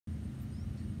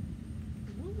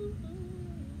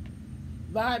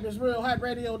The Hype is Real,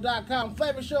 HypeRadio.com.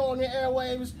 Flava Show on your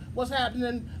airwaves. What's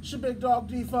happening? It's your big dog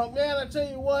D-Funk. Man, I tell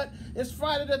you what, it's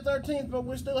Friday the 13th, but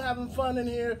we're still having fun in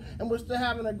here, and we're still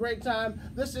having a great time.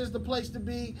 This is the place to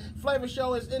be. Flava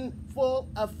Show is in full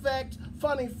effect.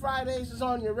 Funny Fridays is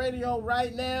on your radio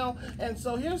right now. And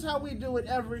so here's how we do it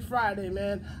every Friday,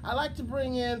 man. I like to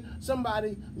bring in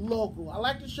somebody local. I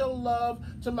like to show love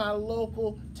to my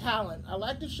local talent. I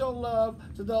like to show love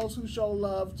to those who show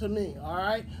love to me, all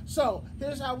right? So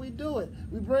here's how we do it.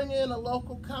 We bring in a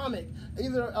local comic,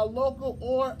 either a local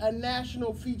or a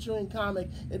national featuring comic.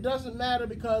 It doesn't matter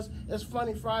because it's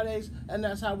Funny Fridays, and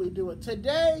that's how we do it.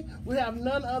 Today, we have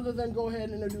none other than, go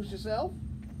ahead and introduce yourself.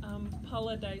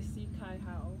 Palataisi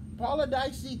Kaihau.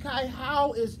 Palataisi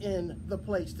Kaihau is in the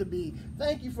place to be.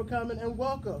 Thank you for coming and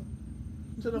welcome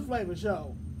to the Flava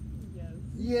Show. Yes.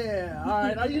 Yeah, all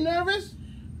right. Are you nervous?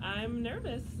 I'm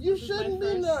nervous. You This is shouldn't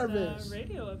my be first, nervous.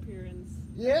 Radio appearance.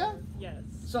 Yeah? Yes.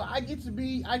 So I get to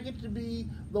be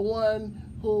the one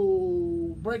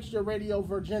who breaks your radio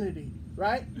virginity,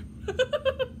 right?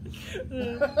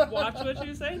 Watch what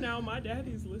you say now. My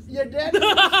daddy's listening. Your daddy?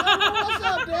 What's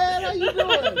up, Dad? How you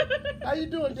doing? How you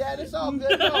doing, Dad? It's all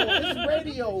good. No, it's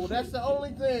radio. That's the only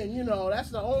thing, you know. That's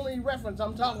the only reference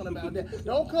I'm talking about. Dad.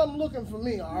 Don't come looking for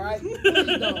me, all right?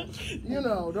 Please don't. You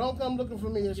know, don't come looking for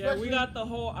me. Yeah, we got the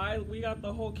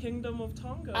whole kingdom of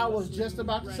Tonga. I was just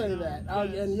about to right say now. that.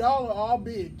 Yes. And y'all are all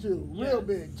big too, real Yes.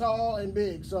 big, tall and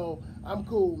big. So I'm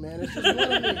cool, man. It's just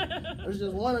one of me. It's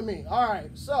just one of me. All right.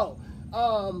 So,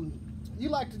 you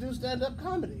like to do stand-up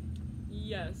comedy?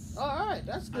 Yes. All right,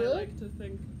 that's good. I like to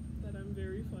think that I'm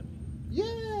very funny.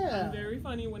 Yeah. I'm very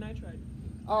funny when I try to be.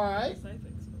 All right. Yes, I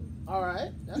think so. All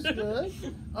right, that's good.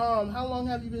 How long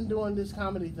have you been doing this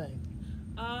comedy thing?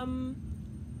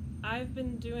 I've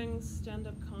been doing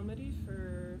stand-up comedy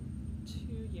for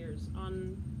 2 years.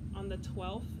 On the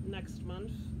 12th next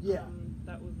month. Yeah.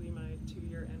 That will be my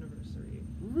 2-year anniversary.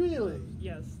 Really?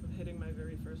 Yes, of hitting my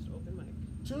very first open mic.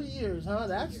 2 years, huh?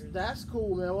 That's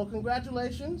cool, man. Well,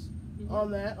 congratulations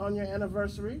on your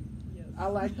anniversary. Yes. I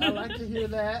like to hear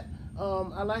that.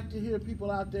 I like to hear people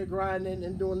out there grinding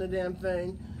and doing the damn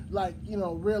thing, like, you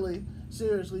know, really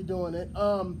seriously doing it.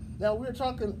 Now, we were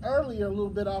talking earlier a little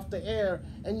bit off the air,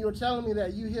 and you were telling me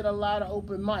that you hit a lot of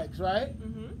open mics, right?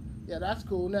 Mm-hmm. Yeah, that's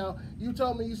cool. Now, you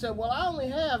told me, you said, well, I only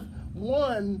have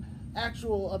one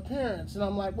actual appearance, and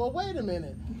I'm like, well, wait a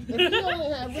minute. If you only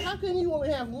have, how can you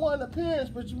only have one appearance,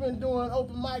 but you've been doing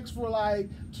open mics for like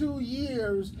 2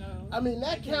 years? Oh. I mean,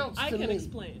 that counts to me. I can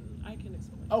explain.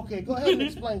 Okay, go ahead and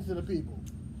explain to the people.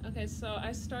 Okay, so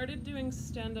I started doing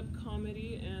stand-up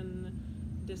comedy in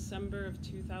December of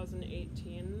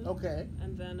 2018. Okay.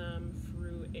 And then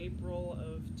through April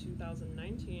of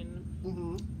 2019.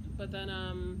 Mm-hmm. But then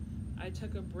I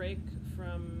took a break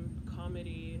from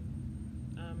comedy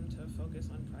to focus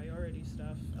on priority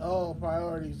stuff. Oh,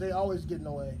 priorities. They always get in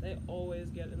the way. They always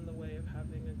get in the way of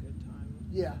having a good time.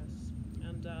 Yeah. Yes.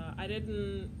 And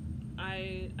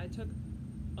I took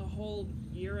a whole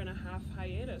 1.5 year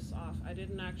hiatus off. I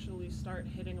didn't actually start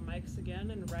hitting mics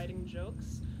again and writing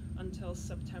jokes until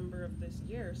September of this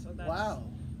year. So that's wow.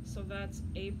 So that's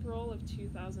April of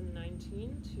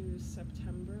 2019 to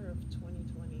September of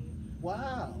 2020.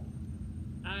 Wow.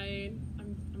 I'm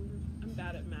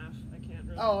bad at math. I can't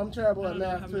really. Oh, I'm terrible I at don't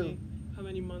know math too. how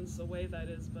many months away that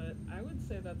is, but I would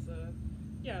say that's a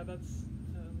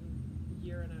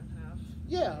year and a half.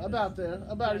 Yeah, about there,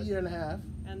 about Yes. a year and a half.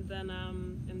 And then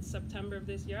in September of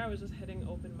this year, I was just hitting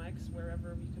open mics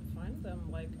wherever we could find them,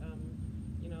 like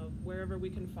wherever we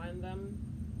can find them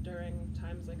during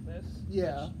times like this.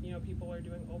 Yeah. Which, people are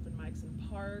doing open mics in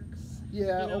parks.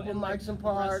 Yeah, open mics in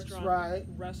parks, right.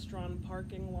 Restaurant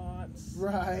parking lots.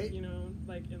 Right.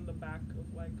 Like in the back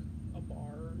of like a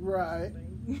bar. Right. Or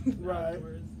something. Right.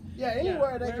 Outdoors. Yeah,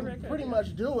 anywhere they wherever can I pretty could,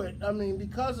 much do it. I mean,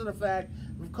 because of the fact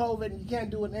of COVID, you can't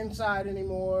do it inside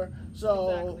anymore. So,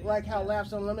 Exactly, like how yeah.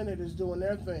 Laughs Unlimited is doing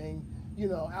their thing,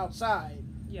 outside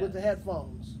with the Yes.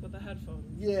 headphones. With the headphones.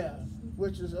 Yeah, Yes.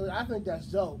 which is, I think that's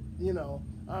dope,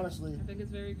 honestly. I think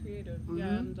it's very creative. Mhm.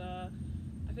 Yeah, and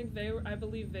I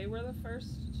believe they were the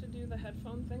first to do the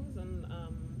headphone things, and I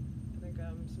think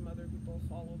some other people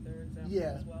followed their example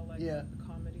as well, like yeah. the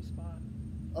Comedy Spot.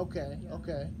 Okay, Yeah.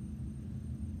 okay.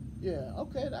 Yeah,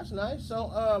 okay, that's nice. So,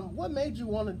 what made you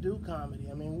want to do comedy?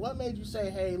 I mean, what made you say,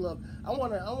 "Hey, look, I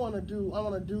want to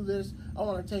do this. I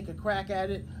want to take a crack at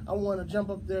it. I want to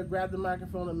jump up there, grab the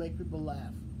microphone, and make people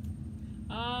laugh."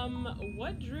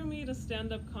 What drew me to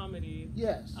stand-up comedy?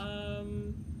 Yes.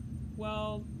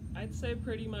 Well, I'd say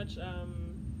pretty much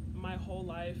my whole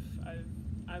life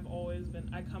I've always been.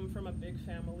 I come from a big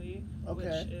family,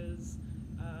 Okay. which is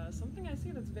something I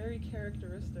see that's very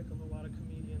characteristic of a lot of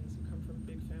comedians who come from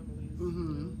big families.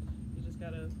 Mm-hmm. You just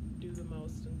gotta do the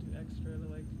most and do extra to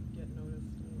like get noticed.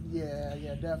 Yeah,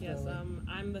 definitely. Yes,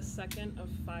 I'm the second of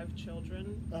 5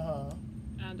 children.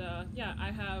 And yeah,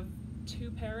 I have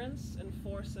 2 parents and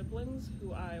 4 siblings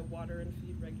who I water and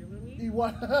feed regularly.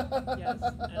 Yes,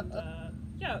 and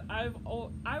yeah,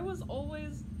 I was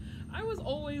always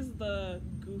the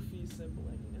goofy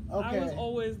sibling. Okay. I was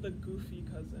always the goofy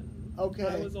cousin. Okay.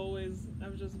 I've always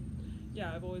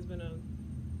been a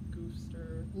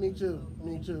goofster. Me too.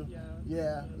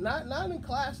 Yeah. Not in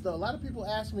class though. A lot of people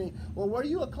ask me, well, were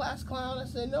you a class clown? I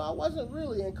said, no, I wasn't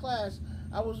really in class.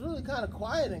 I was really kind of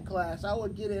quiet in class. I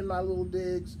would get in my little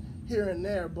digs here and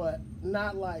there, but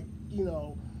not like,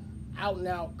 out and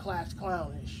out class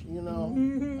clownish,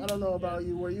 I don't know about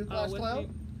you. Were you a class clown?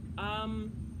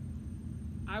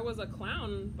 I was a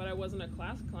clown, but I wasn't a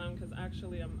class clown because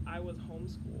actually I was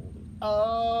homeschooled.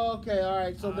 Oh, okay, all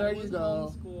right. So there you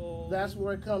go. Homeschooled. That's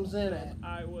where it comes in at.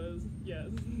 I was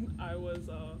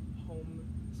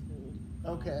homeschooled.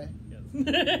 Okay. Yes.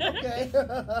 Okay.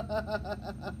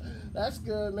 That's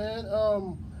good, man.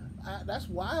 That's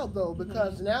wild though,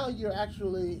 because now you're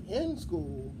actually in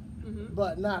school,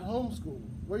 but not homeschooled.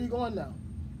 Where are you going now?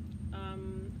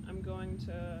 I'm going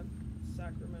to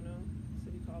Sacramento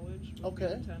City College with Okay.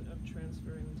 the intent of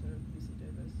transferring to UC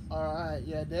Davis. All right,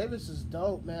 yeah, Davis is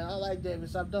dope, man. I like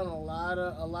Davis. I've done a lot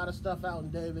of stuff out in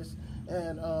Davis,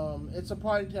 and it's a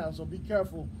party town, so be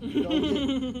careful.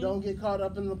 Don't get caught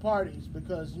up in the parties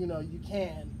because you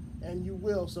can and you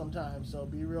will sometimes. So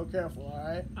be real careful. All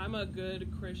right. I'm a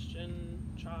good Christian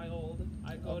child.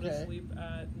 I go to sleep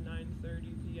at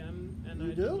 9:30 p.m. and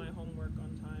I do my homework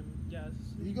on time. Yes.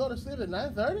 You go to sleep at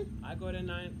 9:30? I go to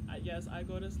Yes, I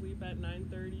go to sleep at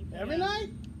 9:30 p.m. Every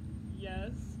night?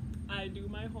 Yes. I do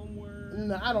my homework.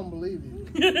 No, I don't believe you.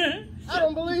 I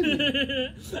don't believe you.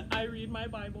 I read my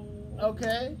Bible.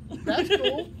 Okay, that's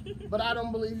cool. But I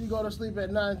don't believe you go to sleep at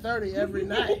 9:30 every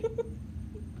night.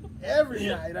 Every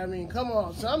night. I mean, come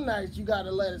on. Some nights you got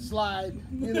to let it slide,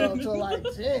 till like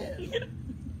 10.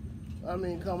 I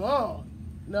mean, come on.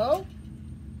 No?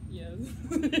 Yes.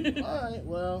 All right.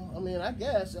 Well, I mean, I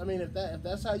guess. I mean, if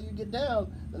that's how you get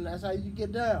down, then that's how you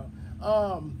get down.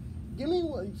 Give me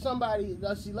somebody.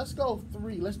 Let's go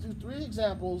 3. Let's do 3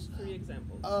 examples. 3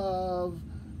 examples of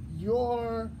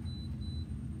your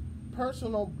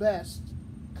personal best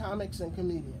comics and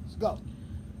comedians. Go.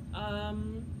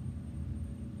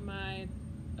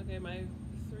 My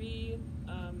 3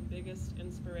 biggest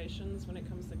inspirations when it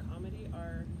comes to comedy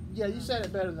are... Yeah, you said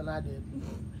it better than I did.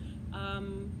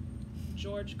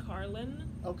 George Carlin.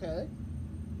 Okay.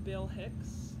 Bill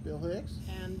Hicks.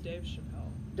 And Dave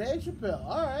Chappelle. Dave Chappelle.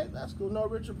 All right, that's cool. No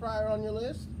Richard Pryor on your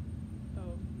list?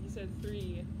 Oh, you said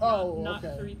 3. Oh, not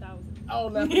okay. 3,000. Oh,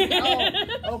 no.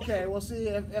 Okay. Well, see,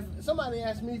 if somebody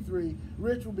asked me 3,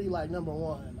 Rich will be like number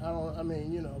 1.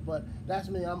 But that's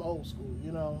me. I'm old school,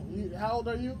 How old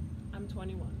are you? I'm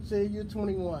 21. See, you're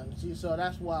 21. See, so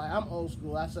that's why I'm old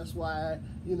school. That's why,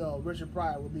 Richard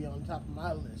Pryor would be on top of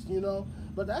my list,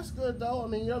 But that's good, though. I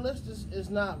mean, your list is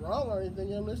not wrong or anything.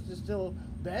 Your list is still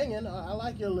banging. I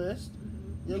like your list.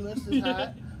 Your list is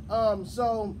hot.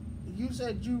 So you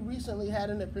said you recently had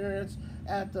an appearance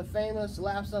at the famous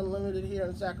Laughs Unlimited here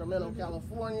in Sacramento,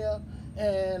 California.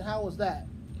 And how was that?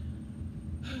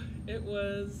 It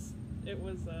was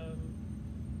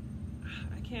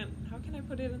how can I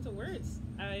put it into words?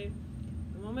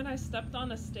 The moment I stepped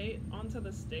onto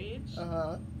the stage,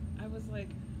 I was like,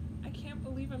 I can't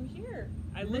believe I'm here.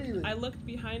 I looked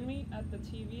behind me at the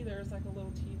TV. There was like a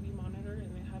little TV monitor,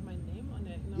 and they had my name on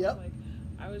it. And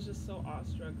I was just so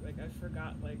awestruck. Like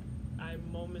I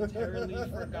momentarily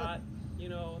forgot,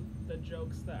 the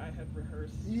jokes that I had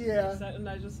rehearsed. Yeah. And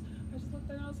I just looked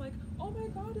there and I was like, oh my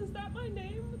God, is that my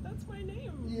name? That's my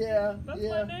name. Yeah. That's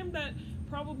my name that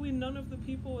probably none of the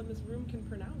people in this room can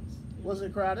pronounce. Was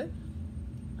it crowded?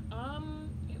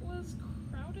 It was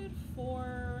crowded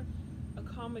for a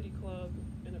comedy club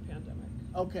in a pandemic.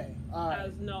 Okay, all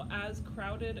right. As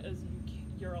crowded as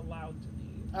you're allowed to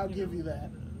be. I'll give you that.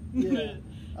 Yeah,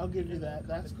 I'll give you that.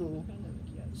 That's cool. Pandemic,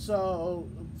 yes. So,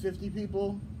 50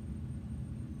 people?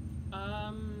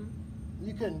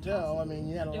 You couldn't tell. I mean,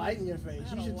 you had a light in your face.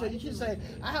 You should say,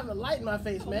 I have a light in my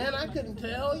face, man. I couldn't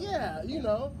tell. Yeah,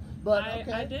 But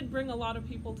okay. I did bring a lot of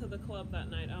people to the club that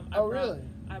night. Really?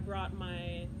 I brought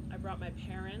my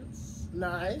parents.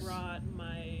 Nice. I brought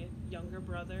my younger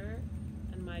brother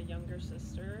and my younger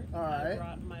sister. All right. I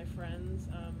brought my friends.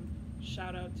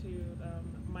 Shout out to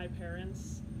my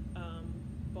parents,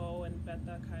 Bo and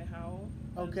Beta Kaihau.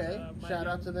 Okay. Shout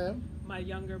out to them. my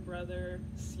younger brother,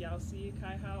 Siausi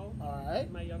Kaihau. All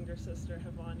right. My younger sister,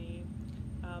 Havani.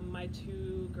 My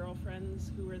 2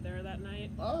 girlfriends who were there that night.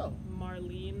 Oh.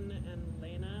 Marlene and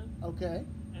Lena. Okay.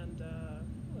 And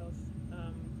who else?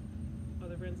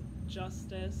 Other friends,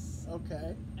 Justice.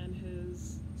 Okay. And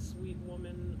his sweet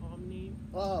woman, Omni.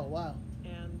 Oh, wow.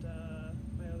 And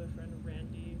my other friend,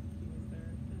 Randy, he was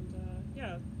there. And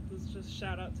yeah, let's just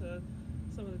shout out to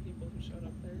some of the people who showed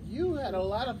up there. You had a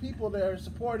lot of people there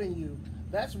supporting you.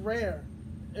 That's rare.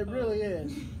 It really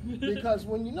is. Because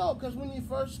when you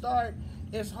first start,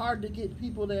 it's hard to get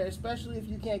people there, especially if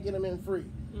you can't get them in free.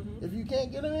 Mm-hmm. If you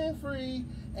can't get them in free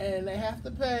and they have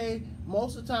to pay,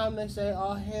 most of the time they say,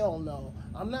 oh, hell no.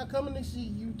 I'm not coming to see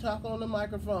you talk on the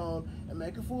microphone and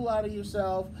make a fool out of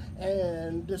yourself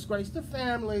and disgrace the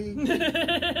family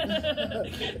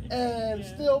and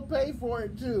still pay for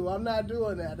it too. I'm not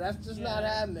doing that. That's just not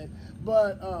happening.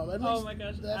 But at least... Oh my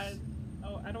gosh. I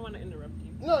don't want to interrupt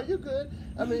you. No, you're good.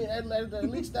 I mean, at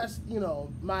least that's,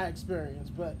 my experience.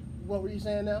 But what were you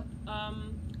saying now?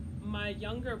 My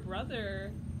younger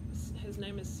brother, his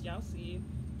name is Siausi.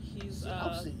 He's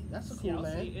Siausi. That's a cool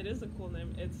name. It is a cool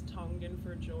name. It's Tongan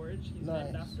for George. He's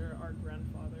named after our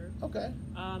grandfather. Okay.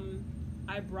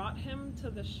 I brought him to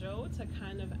the show to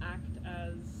kind of act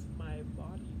as my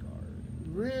bodyguard.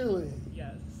 Really?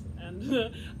 Yes.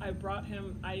 And I brought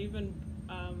him. I even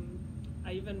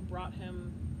brought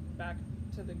him back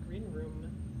to the green room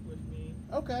with me.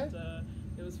 Okay. And,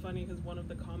 it was funny because one of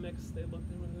the comics, they looked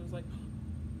at him and he was like,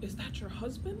 "Is that your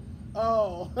husband?"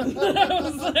 Oh. And I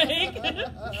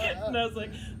was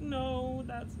like, "No,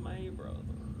 that's my brother."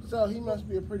 So he must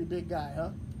be a pretty big guy,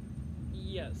 huh?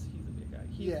 Yes, he's a big guy.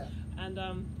 And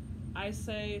I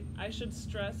should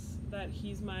stress that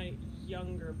he's my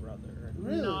younger brother,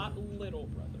 really? Not little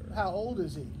brother. How old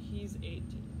is he? He's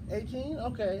 18. 18?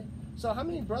 Okay. So how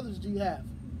many brothers do you have?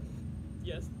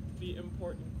 Yes, the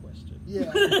important question.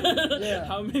 Yeah. Yeah.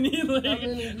 How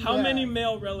many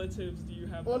male relatives do you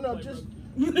have? Well, no, just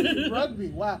rugby.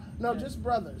 Wow. No, just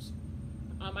brothers.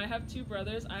 I have 2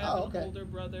 brothers. I have an older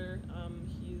brother.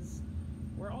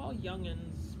 We're all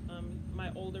youngins.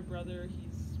 My older brother,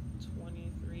 he's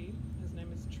 23. His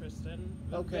name is Tristan.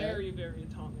 A very, very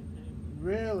Tongan name.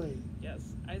 Really?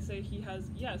 Yes. I'd say he has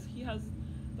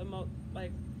the most,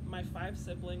 like, my 5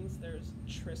 siblings. There's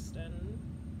Tristan,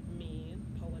 me,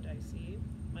 Palataisi,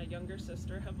 my younger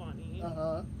sister, Havani,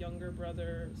 younger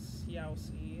brother,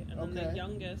 Siausi, and then the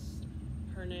youngest,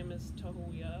 her name is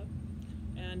Tohuia.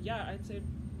 And yeah, I'd say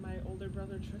my older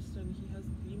brother, Tristan, he has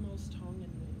the most Tongan name.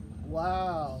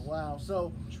 Wow.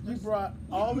 So you brought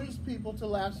all these people to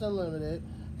Laughs Unlimited,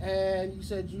 and you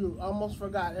said you almost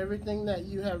forgot everything that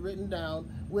you had written down,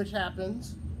 which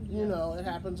happens. Yes. It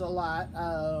happens a lot.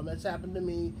 It's happened to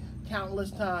me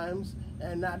countless times,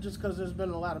 and not just because there's been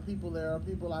a lot of people there or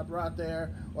people I brought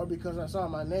there or because I saw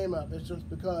my name up. It's just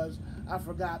because I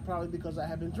forgot, probably because I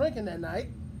had been drinking that night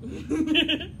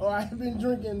or I had been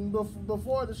drinking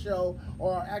before the show,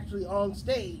 or actually on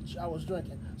stage I was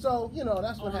drinking. So,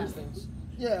 that's what happens.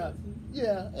 Yeah,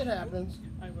 it happens.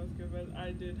 I must confess,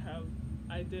 I did have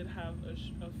a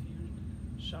few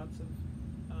shots of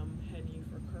Henny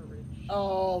for courage.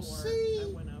 Oh, see? I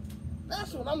went up.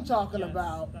 That's what I'm talking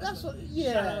about. That's what.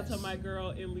 Yes. Shout out to my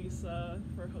girl Elisa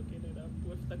for hooking it up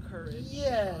with the courage.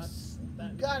 Yes. You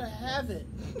gotta have it.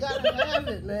 You gotta have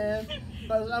it, man.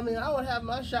 Because I would have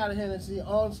my shot of Hennessy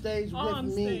on stage with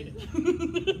me.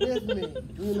 With me.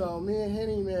 Me and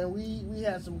Henny, man, we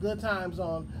had some good times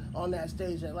on that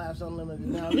stage at Laughs Unlimited.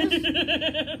 Now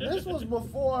this was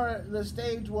before the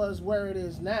stage was where it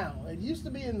is now. It used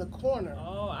to be in the corner.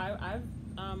 Oh, I've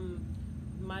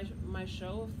my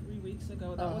show 3 weeks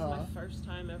ago, that was my first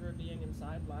time ever being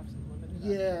inside Laughs Unlimited.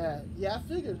 Yeah, I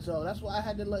figured so. That's why I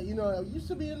had to let you know. It used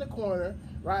to be in the corner,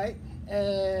 right?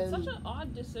 And it's such an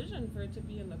odd decision for it to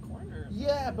be in the corner.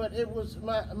 Yeah, but it was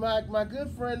my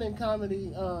good friend in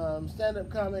comedy, stand-up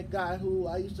comic guy who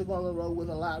I used to go on the road with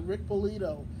a lot, Rick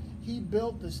Polito. He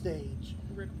built the stage.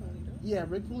 Rick Polito? Yeah,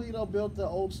 Rick Polito built the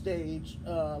old stage,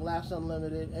 Laughs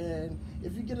Unlimited, and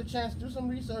if you get a chance, do some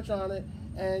research on it,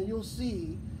 and you'll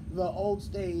see the old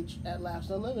stage at Laughs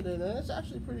Unlimited, and it's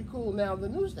actually pretty cool. Now, the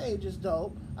new stage is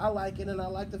dope. I like it, and I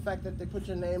like the fact that they put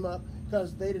your name up,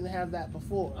 because they didn't have that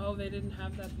before. Oh, they didn't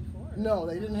have that before? No,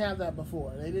 they didn't have that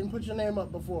before. They didn't put your name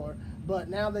up before, but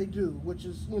now they do, which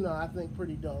is, I think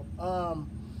pretty dope.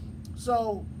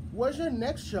 So, where's your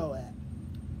next show at?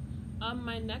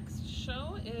 My next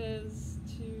show is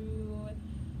to,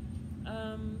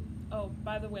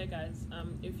 by the way, guys,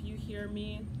 if you hear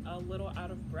me a little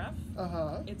out of breath,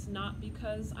 it's not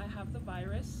because I have the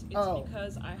virus. It's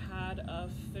because I had a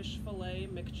fish fillet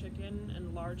McChicken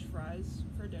and large fries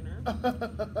for dinner.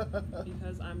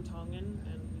 Because I'm Tongan,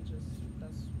 and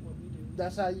that's what we do.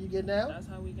 That's how you get down? That's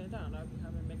how we get down. I'll be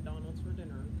having McDonald's for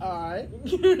dinner. All right.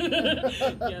 Yes.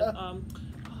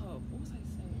 What was I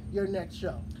saying? Your next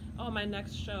show. Oh, my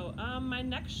next show. My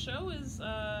next show is it's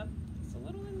a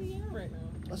little in the air right now.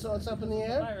 So it's up in the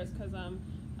air? Virus, because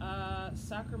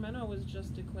Sacramento was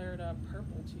just declared a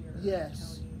purple tier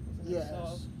yes. county. Yes.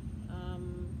 So,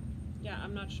 yeah,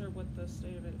 I'm not sure what the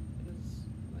state of it is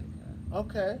like.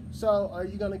 Okay. So are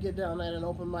you gonna get down at an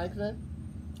open mic then?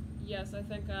 Yes, I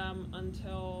think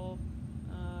until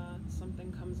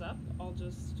something comes up, I'll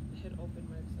just hit open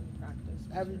mics and practice.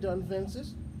 Have you done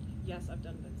Vince's? Yes, I've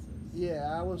done Vince's.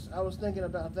 Yeah, I was thinking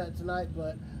about that tonight,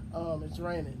 but it's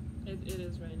raining. It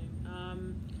is raining.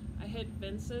 I hit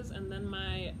Vince's, and then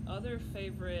my other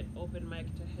favorite open mic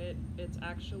to hit, it's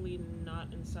actually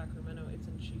not in Sacramento, it's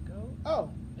in Chico.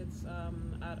 Oh. It's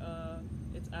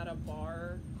at a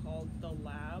bar called The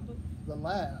Lab. The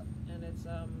Lab. And it's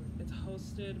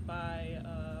hosted by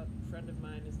a friend of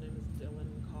mine. His name is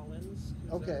Dylan Collins,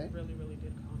 who's a really, really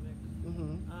good comic.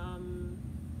 Mm-hmm.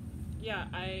 Yeah,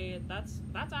 that's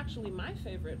actually my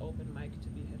favorite open mic to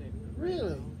be hitting right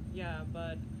Really? now. Yeah,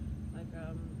 but like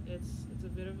it's a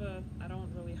bit of a, I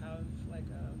don't really have like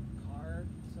a car,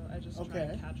 so I just try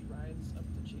to catch rides up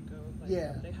to Chico. Like,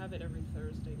 yeah. They have it every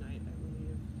Thursday night, I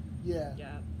believe. Yeah.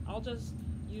 Yeah. I'll just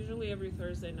usually every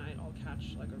Thursday night I'll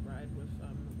catch like a ride with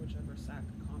whichever Sac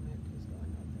comic is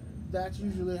going out there. That's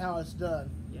usually how it's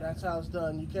done. Yeah. That's how it's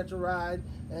done. You catch a ride,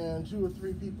 and 2 or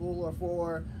 3 people or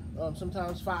 4.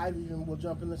 Sometimes 5 even will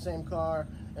jump in the same car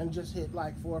and just hit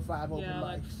like 4 or 5 open mics. Yeah,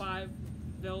 like 5.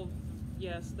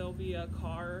 There'll be a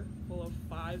car full of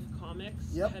 5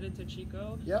 comics headed to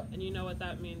Chico. Yep. And you know what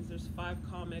that means? There's 5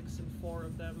 comics, and 4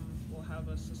 of them will have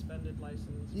a suspended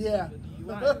license. Yeah.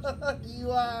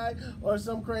 DUI or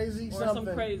some crazy something. Or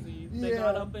some crazy. They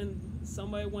got up and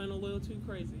somebody went a little too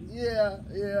crazy. Yeah.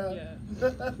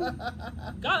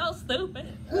 Got all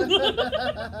stupid.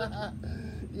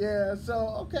 Yeah, so,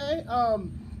 okay,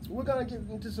 we're going to get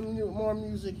into some more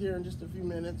music here in just a few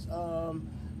minutes,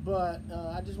 but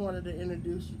I just wanted to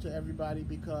introduce you to everybody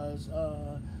because,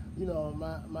 you know,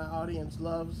 my audience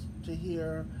loves to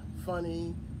hear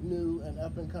funny, new, and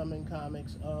up-and-coming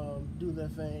comics do their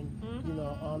thing, you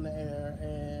know, on the air,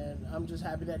 and I'm just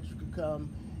happy that you could come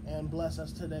and bless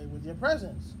us today with your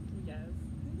presence. Yes.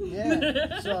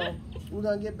 Yeah, so we're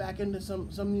going to get back into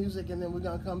some music, and then we're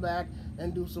going to come back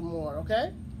and do some more,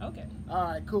 okay? Okay. All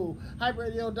right, cool.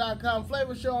 HypeRadio.com,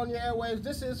 Flavor Show on your airwaves.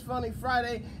 This is Funny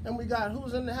Friday, and we got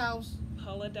who's in the house?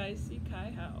 Palataisi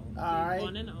Kaihau. All right. The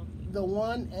one and only. The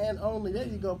one and only. There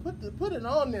you go. Put it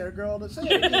on there, girl. Say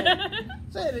it again.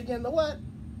 Say it again. The what?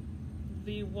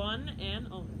 The one and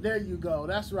only. There you go.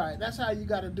 That's right. That's how you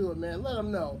got to do it, man. Let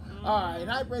them know. All right,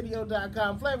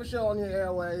 HypeRadio.com, Flavor Show on your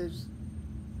airwaves.